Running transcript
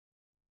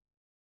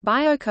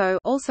Bioko,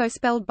 also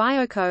spelled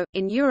Bioko,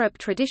 in Europe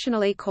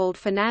traditionally called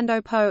Fernando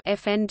Po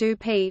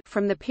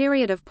from the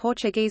period of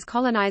Portuguese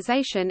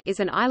colonization, is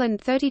an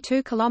island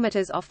 32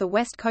 kilometers off the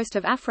west coast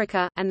of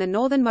Africa, and the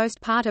northernmost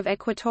part of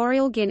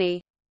Equatorial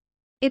Guinea.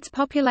 Its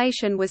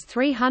population was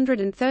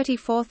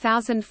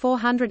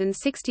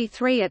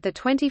 334,463 at the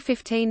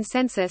 2015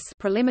 census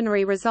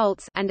preliminary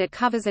results, and it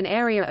covers an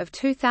area of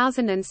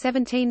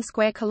 2,017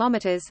 square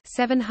kilometers,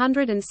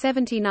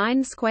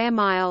 779 square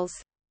miles.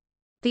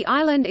 The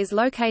island is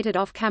located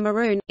off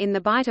Cameroon, in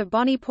the Bight of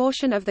Bonny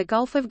portion of the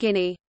Gulf of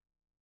Guinea.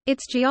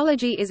 Its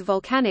geology is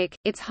volcanic.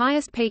 Its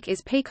highest peak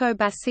is Pico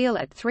Basile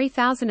at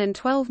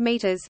 3,012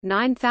 meters,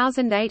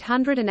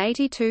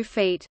 9,882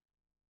 feet.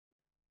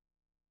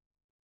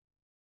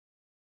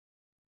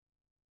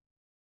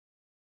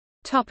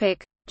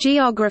 Topic: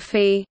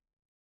 Geography.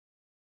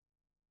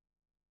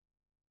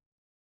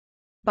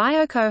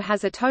 Bioko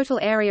has a total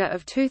area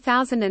of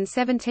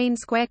 2,017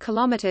 square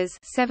kilometers,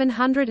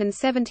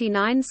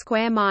 779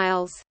 square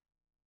miles.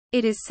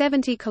 It is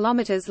 70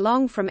 kilometers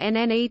long from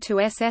NNE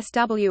to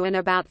SSW and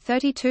about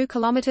 32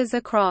 kilometers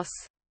across.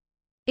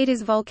 It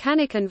is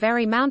volcanic and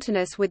very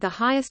mountainous, with the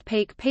highest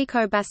peak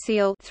Pico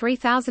Basile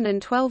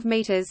 3,012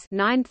 meters,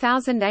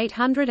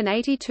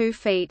 9,882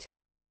 feet.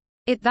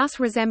 It thus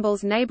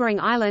resembles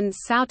neighboring islands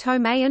São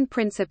Tomé and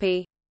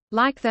Príncipe.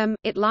 Like them,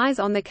 it lies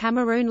on the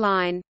Cameroon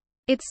line.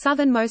 Its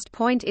southernmost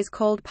point is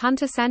called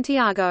Punta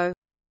Santiago.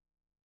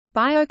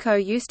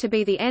 Bioko used to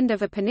be the end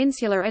of a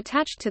peninsula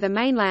attached to the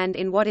mainland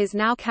in what is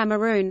now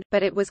Cameroon,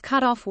 but it was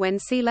cut off when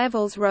sea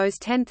levels rose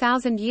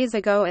 10,000 years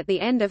ago at the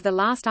end of the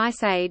last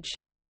ice age.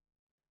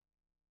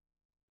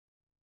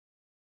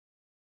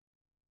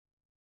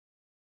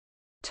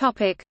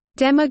 Topic: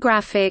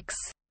 Demographics.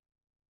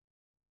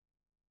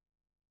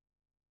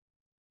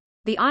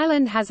 The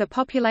island has a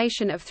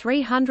population of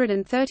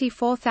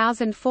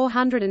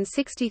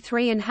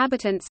 334,463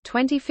 inhabitants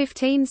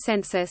 2015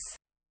 census.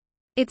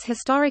 Its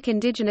historic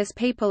indigenous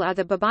people are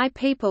the Babai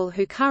people,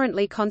 who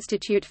currently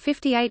constitute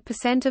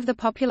 58% of the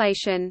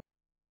population.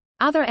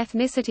 Other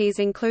ethnicities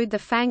include the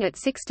Fang at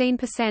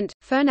 16%,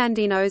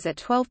 Fernandinos at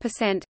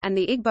 12%, and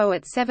the Igbo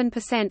at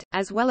 7%,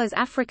 as well as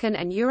African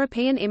and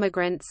European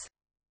immigrants.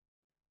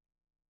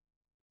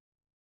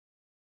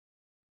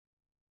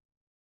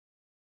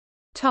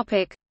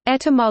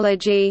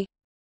 Etymology.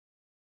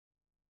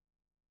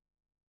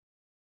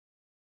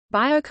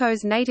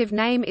 Bioko's native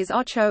name is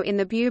Ocho in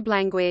the Bube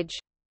language.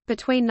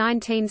 Between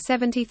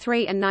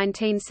 1973 and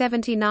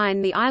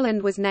 1979 the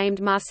island was named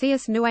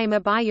Marcius Nuema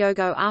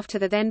Biyogo after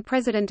the then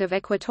president of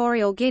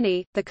Equatorial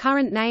Guinea. The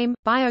current name,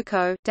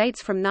 Bioko,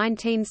 dates from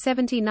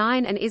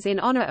 1979 and is in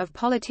honor of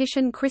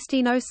politician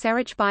Cristino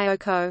Serich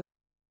Bioko.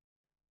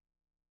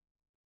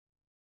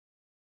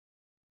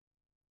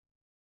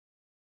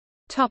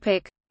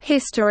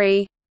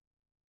 History.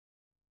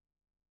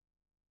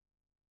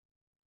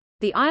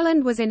 The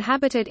island was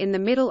inhabited in the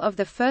middle of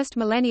the first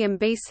millennium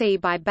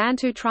BC by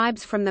Bantu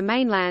tribes from the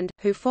mainland,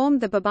 who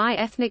formed the Babai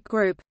ethnic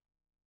group.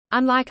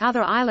 Unlike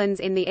other islands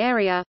in the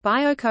area,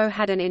 Bioko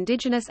had an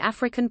indigenous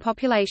African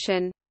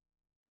population.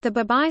 The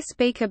Babai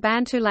speak a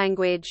Bantu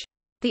language.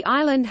 The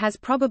island has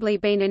probably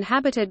been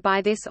inhabited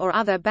by this or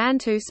other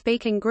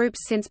Bantu-speaking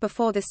groups since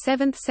before the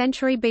 7th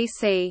century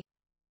BC.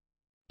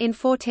 In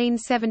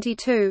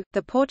 1472,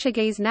 the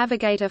Portuguese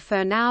navigator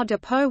Fernão de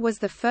Po was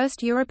the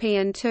first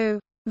European to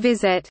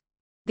visit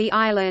the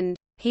island.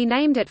 He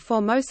named it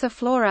Formosa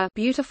Flora,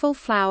 beautiful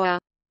flower.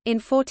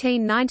 In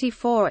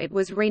 1494 it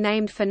was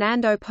renamed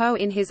Fernando Po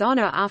in his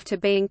honor after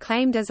being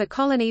claimed as a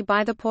colony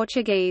by the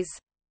Portuguese.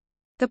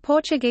 The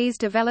Portuguese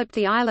developed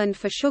the island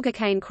for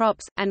sugarcane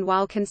crops, and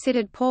while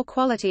considered poor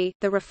quality,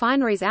 the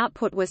refinery's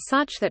output was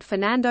such that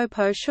Fernando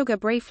Po sugar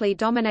briefly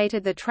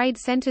dominated the trade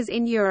centers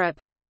in Europe.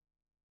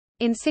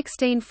 In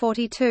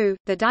 1642,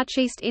 the Dutch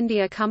East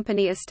India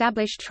Company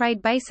established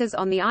trade bases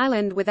on the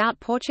island without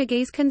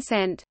Portuguese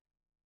consent.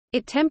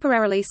 It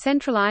temporarily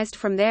centralized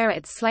from there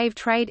its slave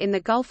trade in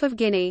the Gulf of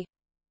Guinea.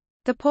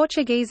 The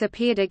Portuguese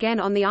appeared again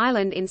on the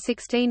island in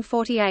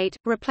 1648,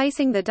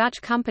 replacing the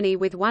Dutch company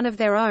with one of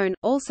their own,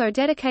 also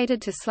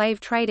dedicated to slave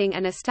trading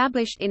and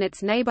established in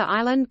its neighbor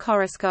island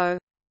Corisco.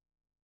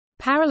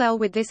 Parallel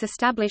with this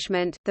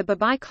establishment, the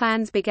Babai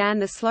clans began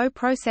the slow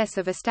process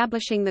of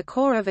establishing the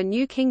core of a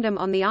new kingdom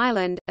on the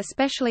island,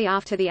 especially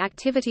after the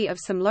activity of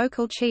some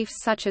local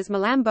chiefs such as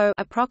Malambo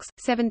approx.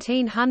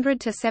 1700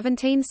 to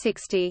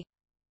 1760.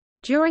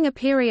 During a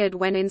period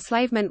when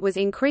enslavement was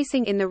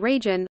increasing in the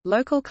region,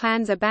 local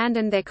clans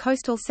abandoned their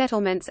coastal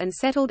settlements and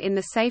settled in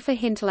the safer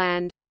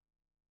hinterland.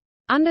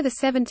 Under the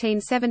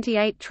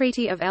 1778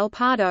 Treaty of El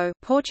Pardo,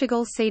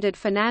 Portugal ceded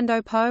Fernando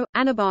Po,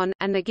 Annobon,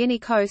 and the Guinea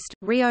coast,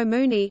 Rio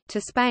Muni,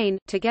 to Spain,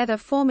 together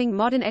forming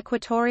modern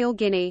Equatorial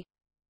Guinea.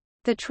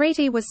 The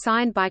treaty was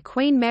signed by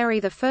Queen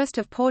Mary I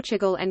of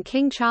Portugal and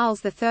King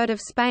Charles III of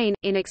Spain,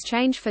 in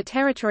exchange for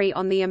territory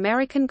on the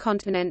American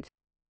continent.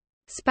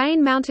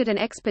 Spain mounted an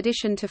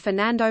expedition to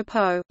Fernando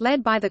Po,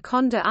 led by the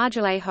Conde de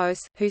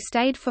Argelejos, who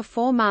stayed for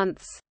 4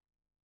 months.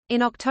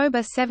 In October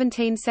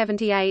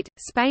 1778,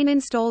 Spain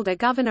installed a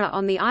governor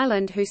on the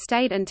island who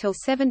stayed until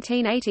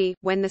 1780,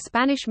 when the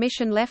Spanish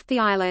mission left the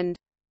island.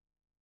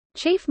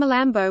 Chief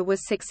Malambo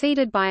was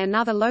succeeded by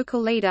another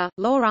local leader,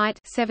 Lawright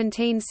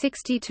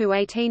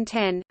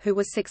 (1760–1810), who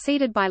was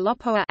succeeded by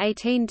Lopoa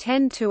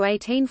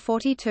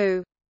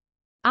 (1810–1842).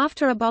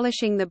 After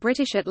abolishing the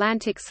British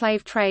Atlantic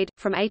slave trade,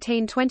 from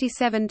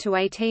 1827 to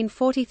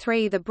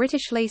 1843 the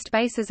British leased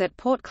bases at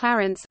Port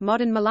Clarence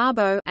modern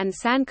Malabo and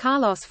San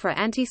Carlos for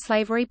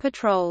anti-slavery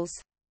patrols.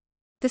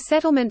 The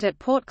settlement at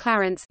Port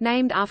Clarence,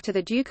 named after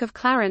the Duke of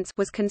Clarence,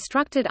 was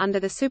constructed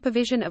under the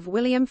supervision of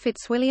William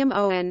Fitzwilliam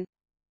Owen.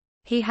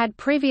 He had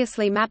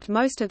previously mapped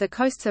most of the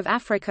coasts of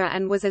Africa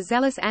and was a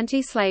zealous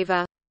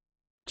anti-slaver.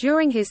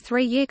 During his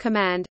 3-year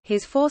command,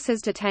 his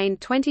forces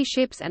detained 20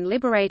 ships and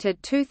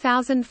liberated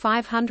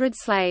 2,500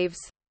 slaves.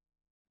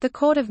 The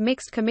Court of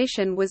Mixed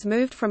Commission was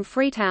moved from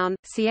Freetown,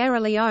 Sierra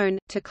Leone,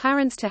 to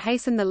Clarence to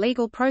hasten the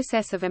legal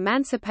process of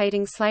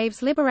emancipating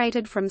slaves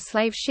liberated from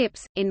slave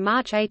ships. In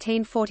March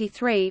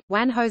 1843,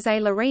 Juan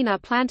José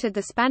Lerena planted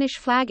the Spanish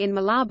flag in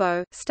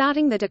Malabo,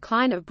 starting the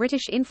decline of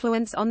British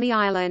influence on the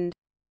island.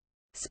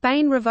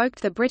 Spain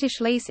revoked the British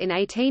lease in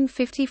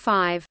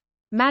 1855.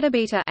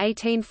 Madabita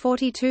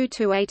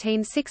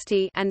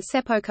 (1842–1860) and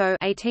Sepoko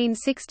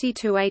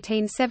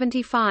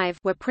 (1860–1875)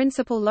 were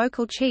principal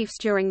local chiefs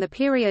during the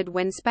period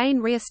when Spain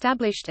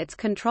re-established its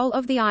control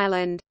of the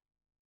island.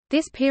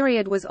 This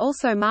period was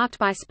also marked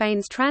by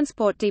Spain's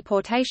transport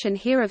deportation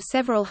here of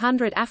several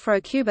hundred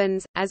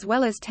Afro-Cubans, as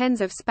well as tens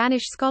of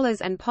Spanish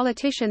scholars and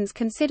politicians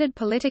considered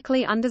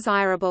politically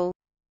undesirable.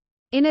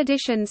 In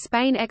addition,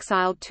 Spain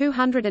exiled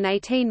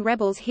 218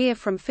 rebels here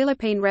from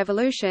Philippine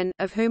Revolution,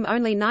 of whom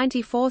only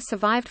 94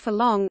 survived for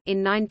long.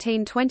 In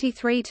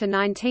 1923 to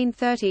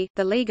 1930,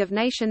 the League of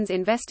Nations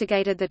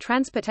investigated the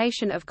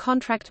transportation of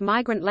contract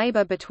migrant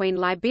labor between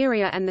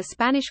Liberia and the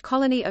Spanish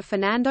colony of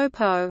Fernando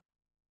Po.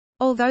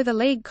 Although the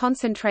League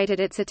concentrated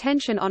its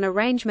attention on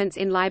arrangements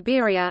in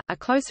Liberia, a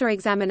closer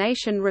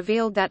examination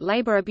revealed that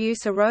labor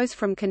abuse arose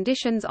from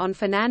conditions on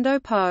Fernando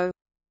Po.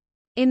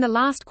 In the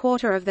last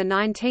quarter of the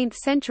 19th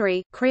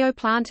century, Creole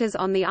planters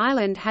on the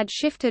island had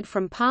shifted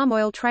from palm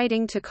oil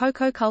trading to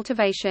cocoa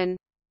cultivation.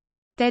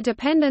 Their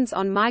dependence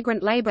on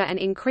migrant labor and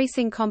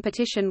increasing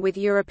competition with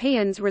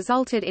Europeans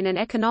resulted in an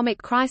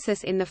economic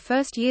crisis in the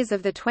first years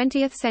of the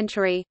 20th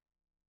century.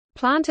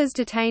 Planters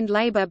detained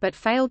labor but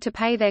failed to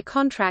pay their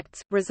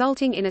contracts,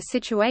 resulting in a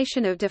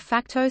situation of de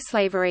facto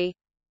slavery.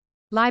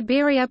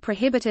 Liberia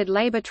prohibited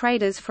labor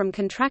traders from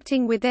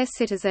contracting with their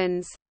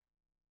citizens.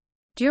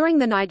 During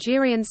the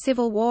Nigerian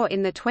Civil War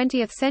in the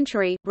 20th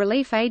century,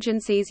 relief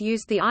agencies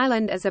used the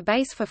island as a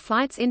base for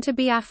flights into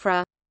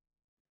Biafra.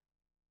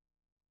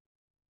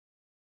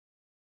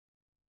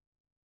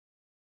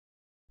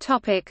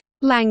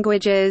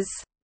 Languages.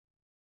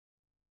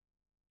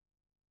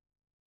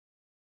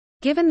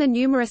 Given the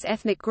numerous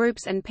ethnic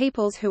groups and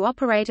peoples who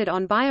operated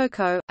on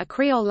Bioko, a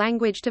Creole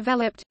language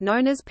developed,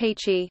 known as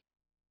Pichi.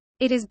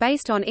 It is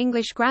based on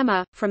English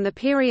grammar, from the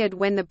period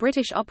when the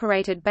British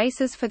operated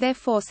bases for their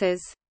forces.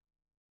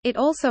 It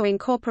also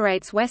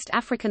incorporates West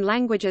African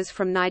languages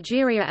from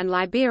Nigeria and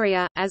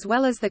Liberia, as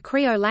well as the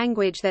Creole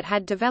language that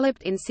had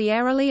developed in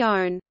Sierra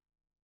Leone.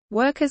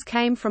 Workers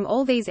came from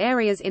all these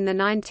areas in the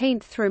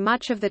 19th through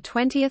much of the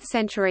 20th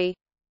century.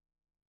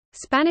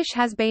 Spanish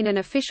has been an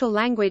official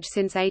language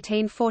since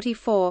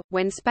 1844,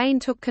 when Spain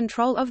took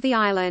control of the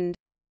island.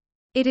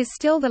 It is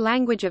still the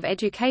language of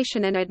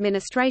education and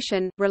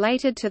administration,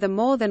 related to the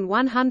more than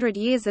 100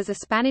 years as a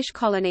Spanish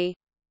colony.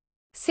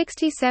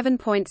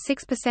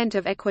 67.6%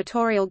 of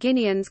Equatorial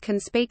Guineans can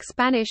speak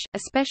Spanish,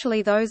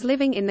 especially those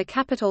living in the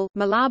capital,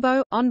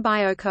 Malabo, on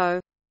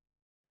Bioko.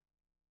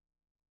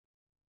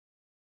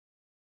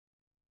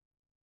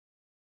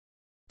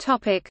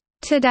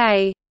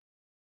 Today,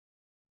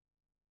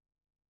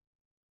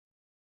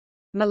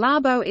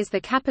 Malabo is the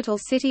capital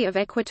city of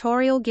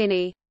Equatorial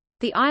Guinea.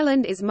 The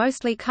island is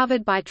mostly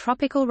covered by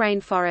tropical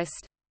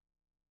rainforest.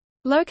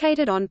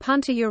 Located on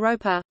Punta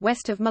Europa,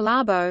 west of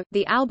Malabo,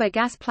 the Alba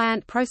gas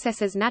plant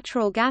processes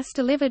natural gas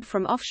delivered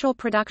from offshore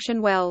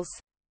production wells.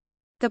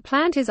 The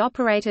plant is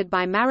operated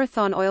by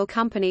Marathon Oil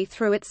Company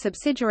through its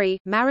subsidiary,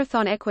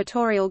 Marathon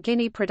Equatorial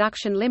Guinea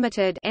Production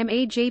Limited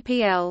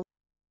 (MEGPL).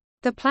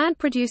 The plant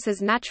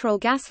produces natural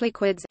gas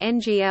liquids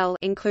 (NGL),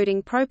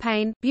 including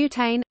propane,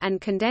 butane,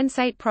 and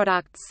condensate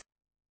products.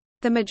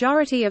 The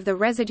majority of the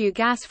residue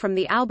gas from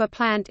the Alba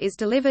plant is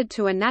delivered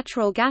to a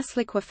natural gas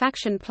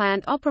liquefaction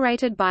plant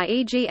operated by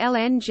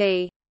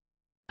EGLNG.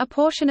 A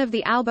portion of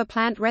the Alba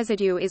plant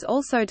residue is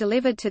also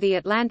delivered to the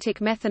Atlantic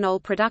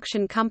Methanol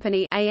Production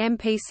Company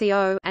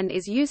 (AMPCO) and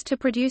is used to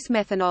produce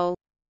methanol.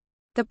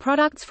 The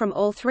products from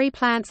all three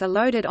plants are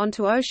loaded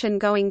onto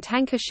ocean-going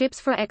tanker ships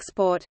for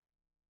export.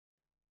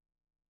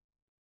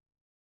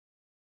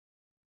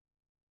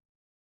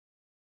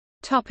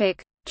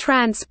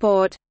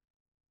 Transport.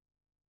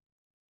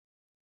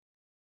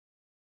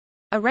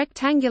 A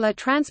rectangular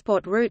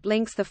transport route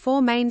links the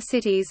four main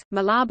cities,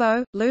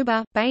 Malabo,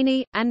 Luba,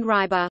 Bani, and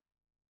Riba.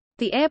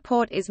 The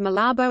airport is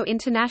Malabo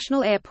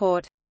International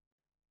Airport.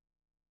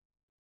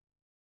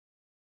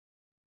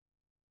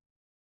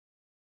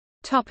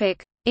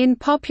 In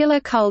popular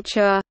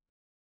culture,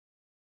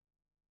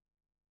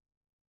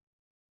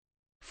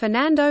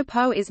 Fernando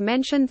Po is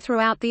mentioned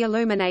throughout the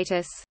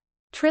Illuminatus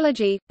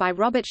trilogy, by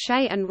Robert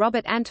Shea and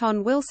Robert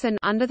Anton Wilson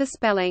under the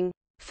spelling,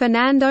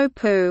 Fernando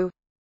Po,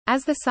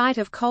 as the site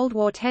of Cold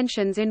War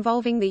tensions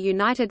involving the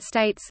United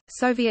States,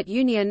 Soviet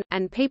Union,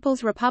 and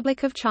People's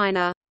Republic of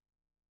China.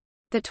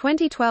 The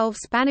 2012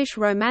 Spanish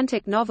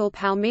romantic novel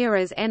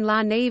Palmeras en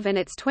la Nieve and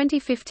its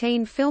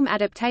 2015 film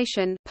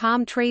adaptation,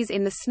 Palm Trees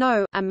in the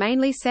Snow, are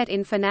mainly set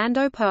in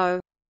Fernando Po.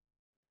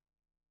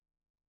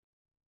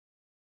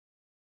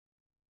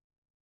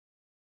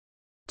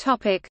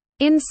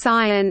 In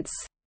science,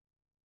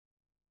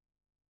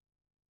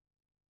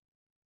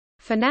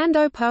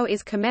 Fernando Po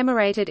is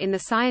commemorated in the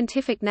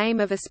scientific name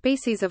of a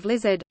species of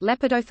lizard,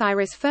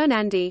 Lepidothyris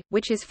fernandi,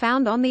 which is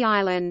found on the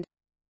island.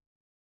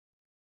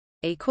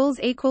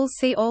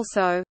 See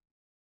also